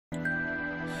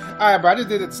Alright, bro, I just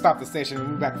did it to stop the station and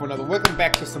move back for another. Welcome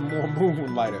back to some more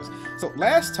Moonlighters. So,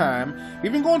 last time,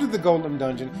 we've been going to the Golem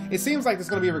dungeon. It seems like it's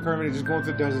going to be a recurring video, just going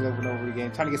to the dungeons over and over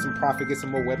again, trying to get some profit, get some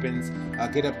more weapons,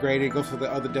 get upgraded, go for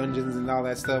the other dungeons and all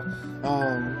that stuff.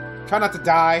 Try not to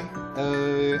die.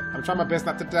 I'm trying my best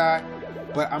not to die,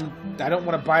 but I don't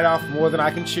want to bite off more than I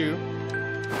can chew.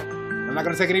 I'm not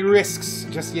going to take any risks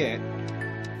just yet.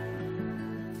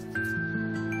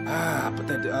 But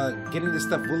that getting this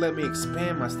stuff will let me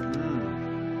expand my stuff.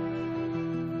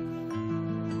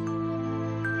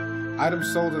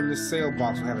 Items sold in this sale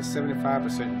box will have a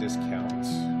 75% discount.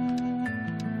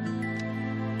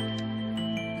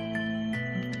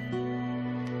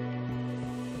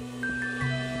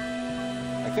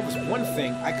 Like, there was one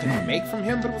thing I could make from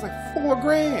him, but it was like $4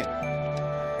 grand.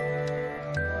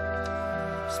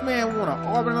 This man want an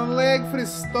arm and a leg for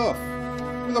this stuff.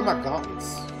 Look at my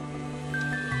gauntlets.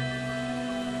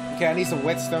 Okay, I need some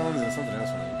whetstones and something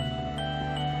else.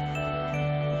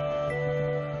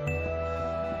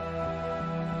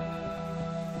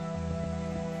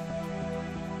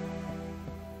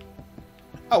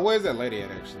 Oh, where's that lady at,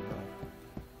 actually?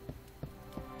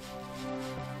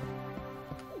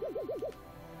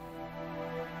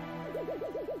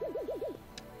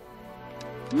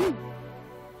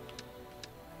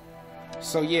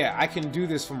 So yeah, I can do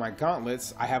this for my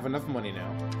gauntlets. I have enough money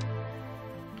now.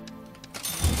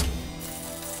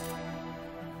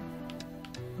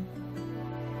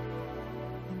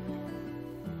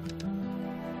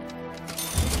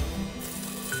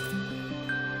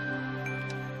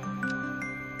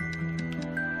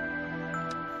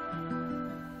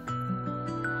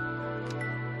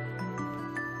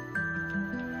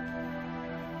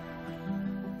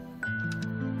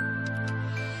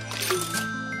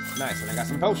 Nice, and I got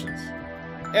some potions.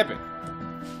 Epic.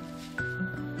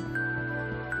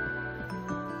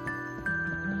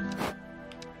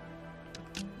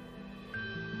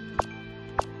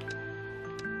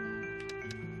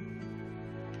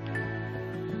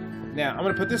 Now, I'm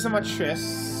gonna put this in my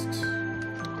chest.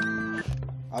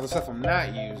 All the stuff I'm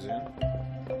not using.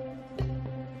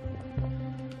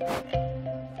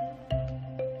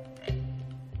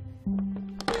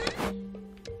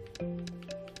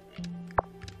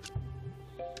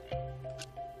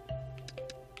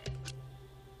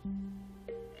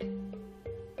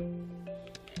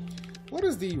 What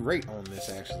is the rate on this,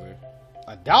 actually?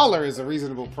 $1 is a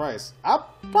reasonable price. I'm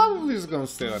probably just gonna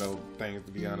sell those things,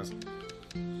 to be honest.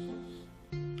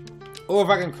 Or if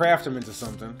I can craft them into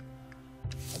something.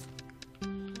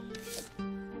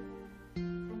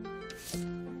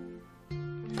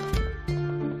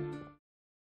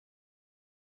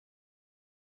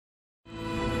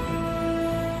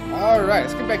 Alright,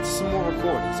 let's get back to some more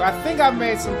recording. So I think I've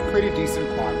made some pretty decent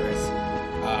progress.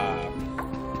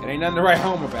 It ain't nothing to write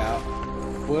home about.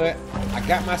 But I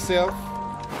got myself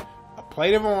a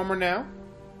plate of armor now.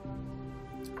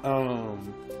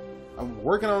 I'm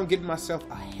working on getting myself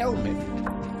a helmet.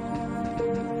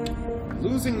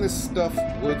 Losing this stuff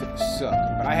would suck,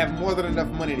 but I have more than enough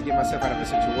money to get myself out of a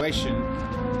situation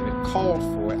that it called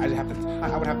for it. I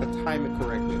would have to time it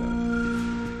correctly though.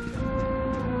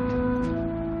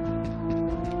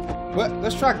 But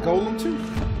let's try Golem 2.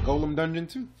 Golem Dungeon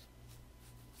 2.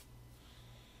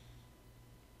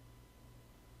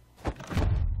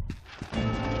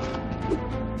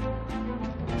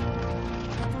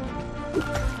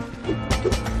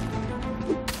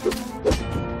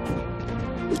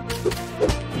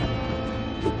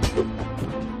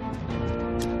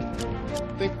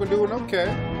 I think we're doing okay.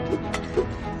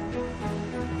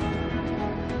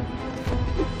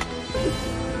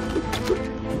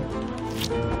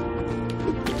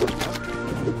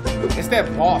 It's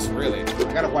that boss, really.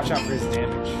 I gotta watch out for his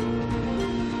damage.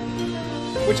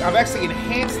 Which I've actually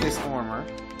enhanced this armor.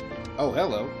 Oh,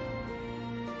 hello.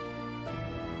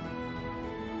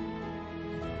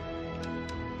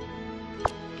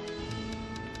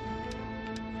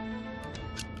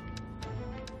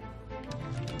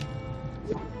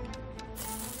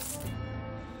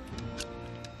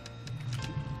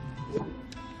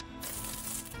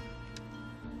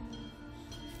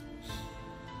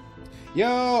 Yo,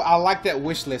 I like that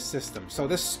wish list system. So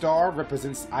this star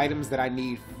represents items that I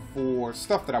need for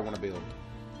stuff that I want to build.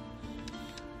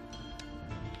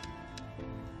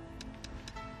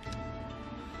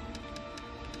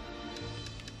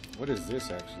 What is this,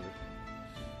 actually?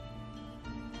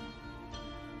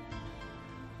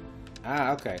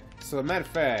 Ah, okay. So, as a matter of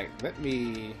fact, let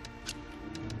me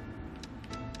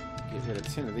get rid of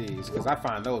 10 of these, because I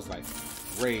find those, like,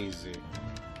 crazy.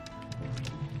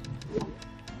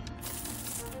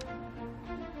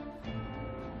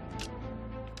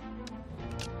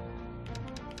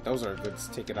 Those are a good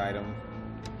ticket item.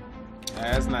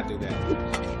 Let's not do that.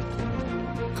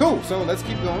 Cool, so let's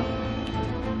keep going.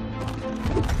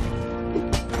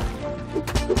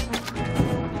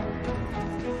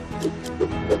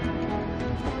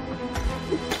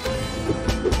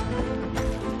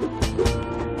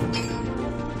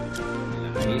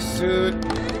 Nice.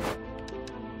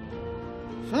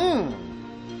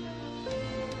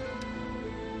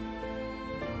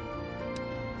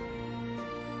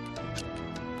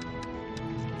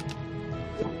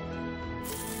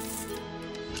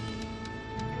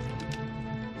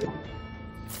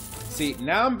 See,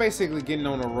 now I'm basically getting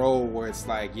on a roll where it's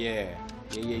like, yeah.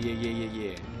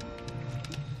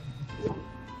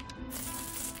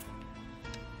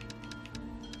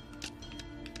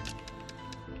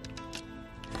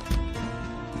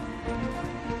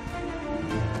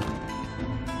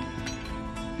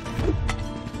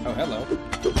 Oh, hello.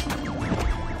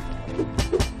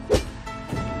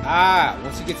 Ah,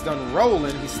 once he gets done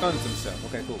rolling, he stuns himself.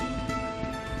 Okay, cool.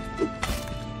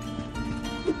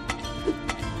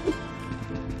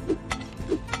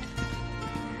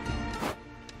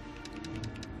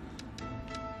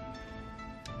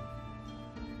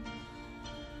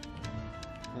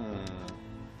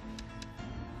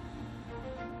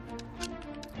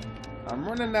 I'm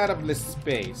running out of this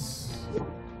space.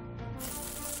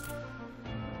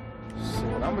 So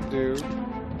what I'm gonna do is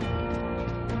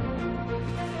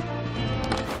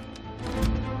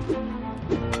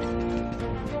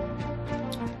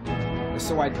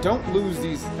so I don't lose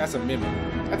these. That's a mimic.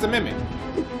 That's a mimic.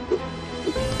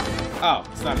 Oh,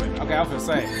 it's not a mimic. Okay, I was gonna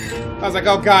say. I was like,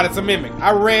 oh god, it's a mimic.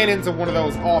 I ran into one of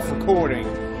those off recording,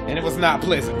 and it was not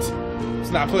pleasant.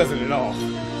 It's not pleasant at all.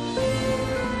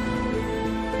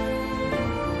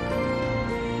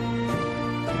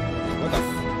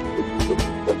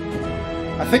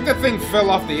 I think that thing fell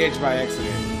off the edge by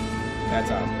accident. That's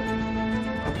how.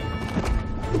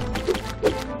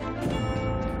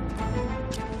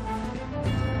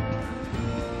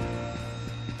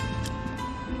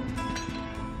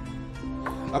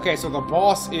 Okay, so the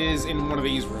boss is in one of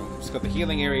these rooms, because the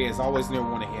healing area is always near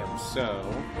one of him, so...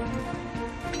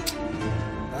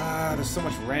 there's so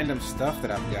much random stuff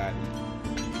that I've gotten.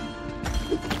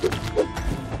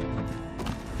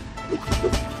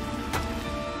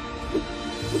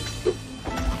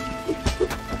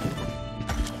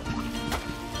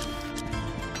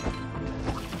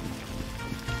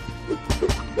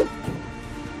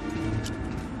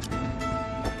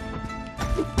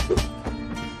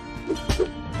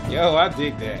 Yo, I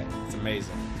dig that. It's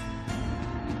amazing.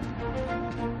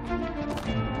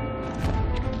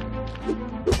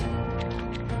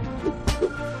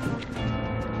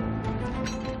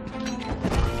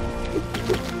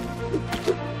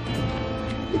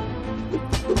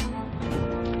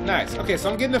 Nice. Okay, so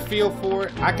I'm getting a feel for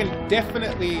it. I can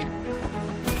definitely...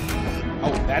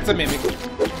 Oh, that's a mimic.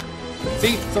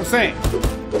 See? That's what I'm saying.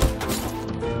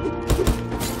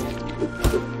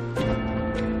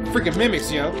 Freaking mimics,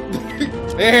 yo.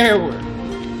 There we are.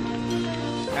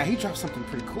 Now, he dropped something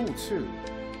pretty cool, too.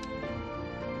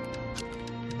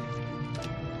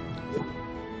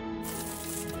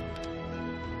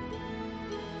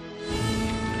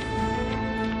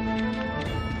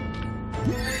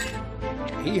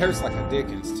 He hurts like a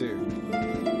Dickens, too.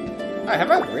 Right,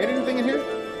 have I read anything in here?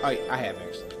 Oh, yeah, I have,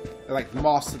 actually. Like,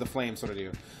 moss to the flame sort of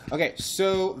deal. Okay,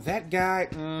 so that guy...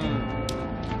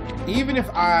 even if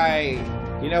I...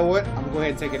 You know what? I'm gonna go ahead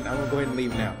and take it. I'm gonna go ahead and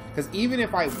leave now. Because even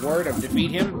if I were to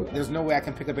defeat him, there's no way I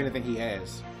can pick up anything he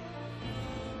has.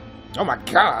 Oh my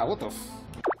god, what the f...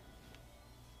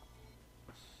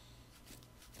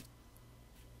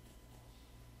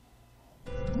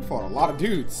 I fought a lot of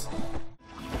dudes.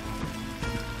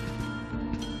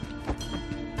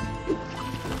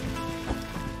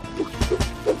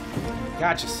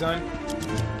 Gotcha, son.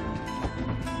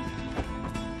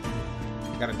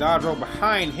 Got a dodge roll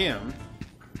behind him.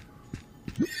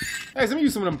 Hey, let me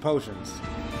use some of them potions.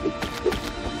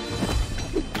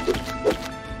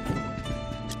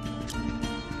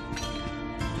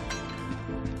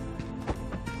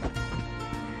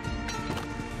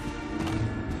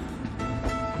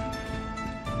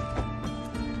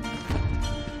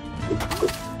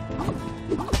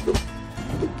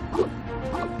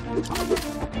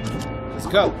 Let's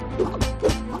go.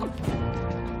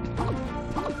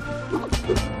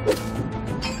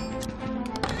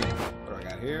 What do I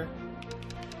got here?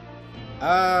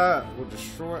 We'll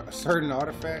destroy a certain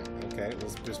artifact. Okay,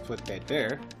 let's just put that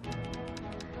there.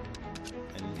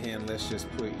 And then let's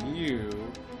just put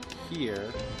you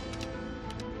here.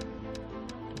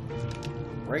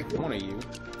 Break one of you.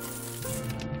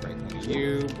 Break one of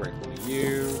you. Break one of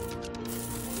you.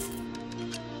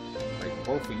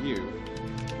 for you.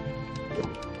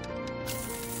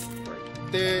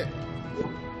 Right there.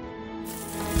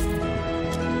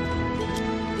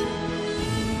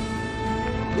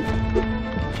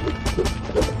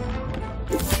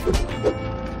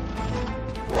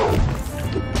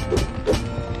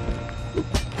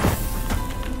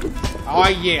 Oh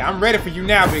yeah, I'm ready for you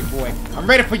now, big boy. I'm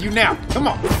ready for you now. Come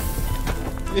on.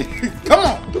 Come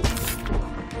on.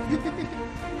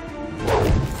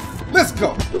 Let's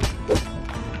go.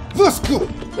 Let's go.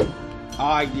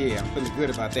 Oh yeah, I'm feeling good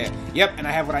about that. Yep, and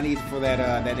I have what I need for that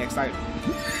that next item.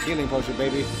 Healing potion,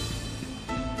 baby.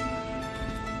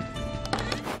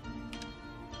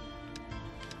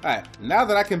 Alright, now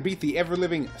that I can beat the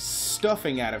ever-living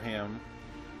stuffing out of him,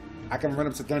 I can run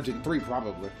up to Dungeon 3,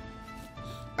 probably.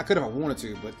 I could if I wanted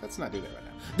to, but let's not do that right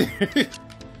now.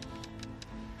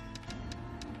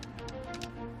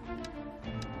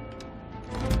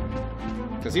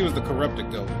 Because he was the corrupted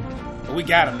Golem. But we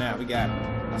got him now, we got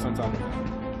him. That's what I'm talking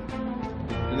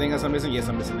about. Anything else I'm missing? Yes,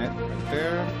 I'm missing that right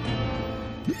there.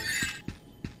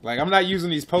 Like, I'm not using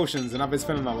these potions, and I've been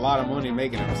spending a lot of money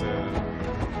making them, so...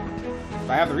 If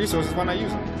I have the resources, why not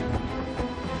use them?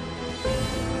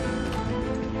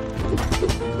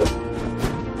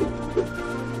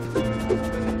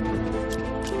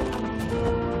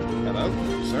 Hello,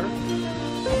 sir?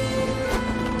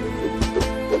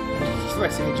 Just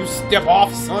like saying, you step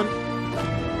off, son?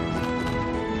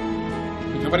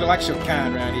 Nobody likes your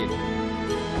kind around here.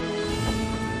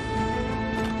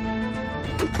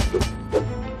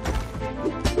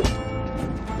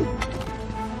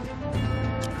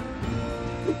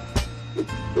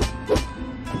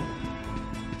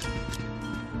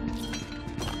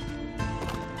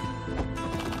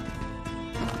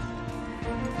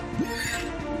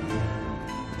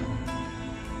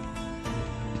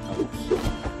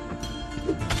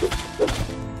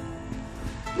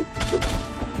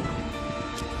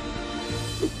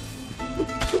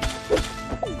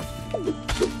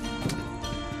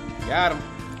 Got him.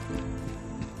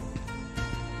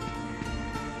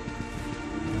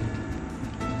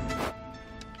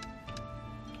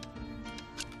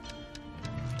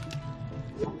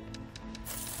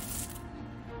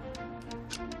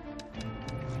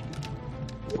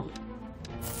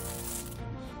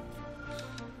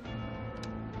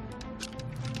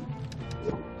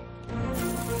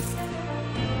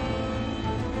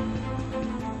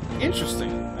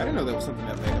 Interesting. I didn't know there was something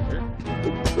that lay up here.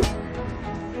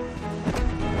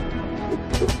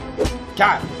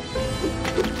 Got him.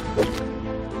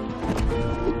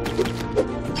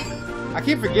 I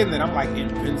keep forgetting that I'm like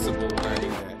invincible when I do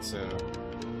that, so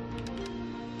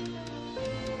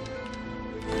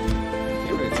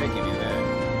can't really take any of that.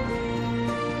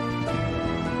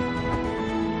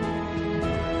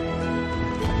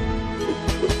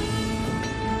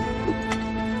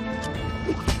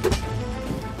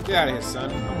 Get out of here, son.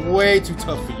 I'm way too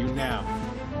tough for you now.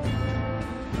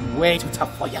 Way too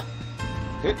tough for you.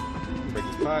 Hit. Break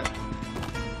this pot.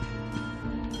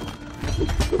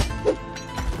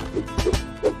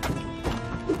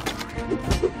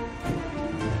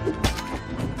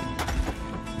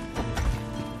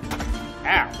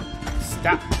 Ow!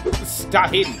 Stop! Stop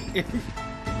hitting me!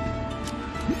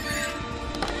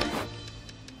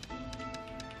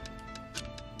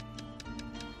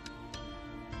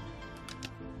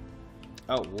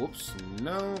 Oh, whoops.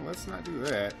 No, let's not do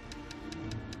that.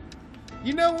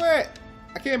 You know what?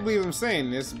 I can't believe I'm saying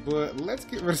this, but let's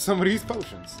get rid of some of these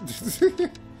potions.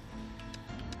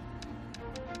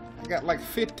 I got like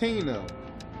 15 of them.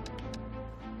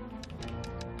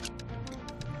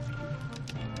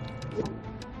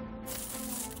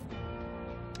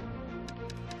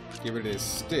 Get rid of this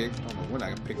stick. I don't know when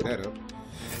I can pick that up.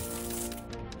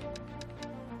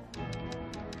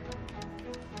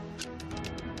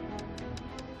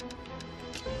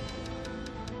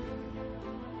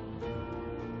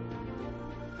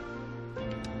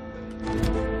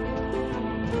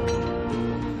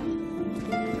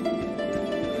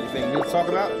 Talk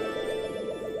about?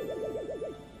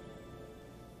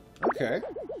 Okay.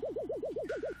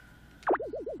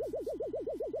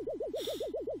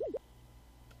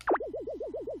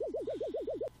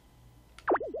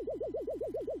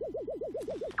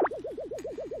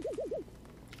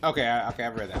 Okay, I've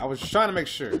read that. I was just trying to make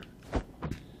sure.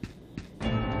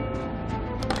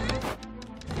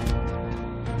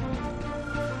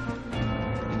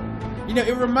 You know,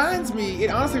 it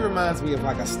honestly reminds me of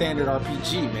like a standard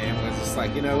RPG, man, where it's just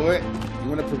like, you know what? You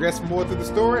want to progress more through the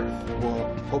story?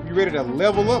 Well, hope you're ready to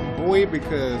level up, boy,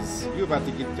 because you're about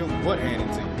to get your butt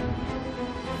handed to you.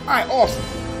 Alright, awesome.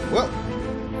 Well,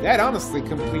 That honestly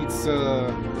completes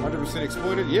 100%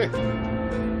 exploited. Yeah.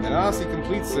 That honestly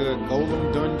completes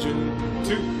Golem Dungeon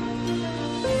 2.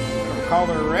 I'm gonna call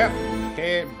it a wrap.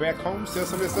 Head back home, sell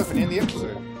some of this stuff, and end the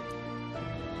episode.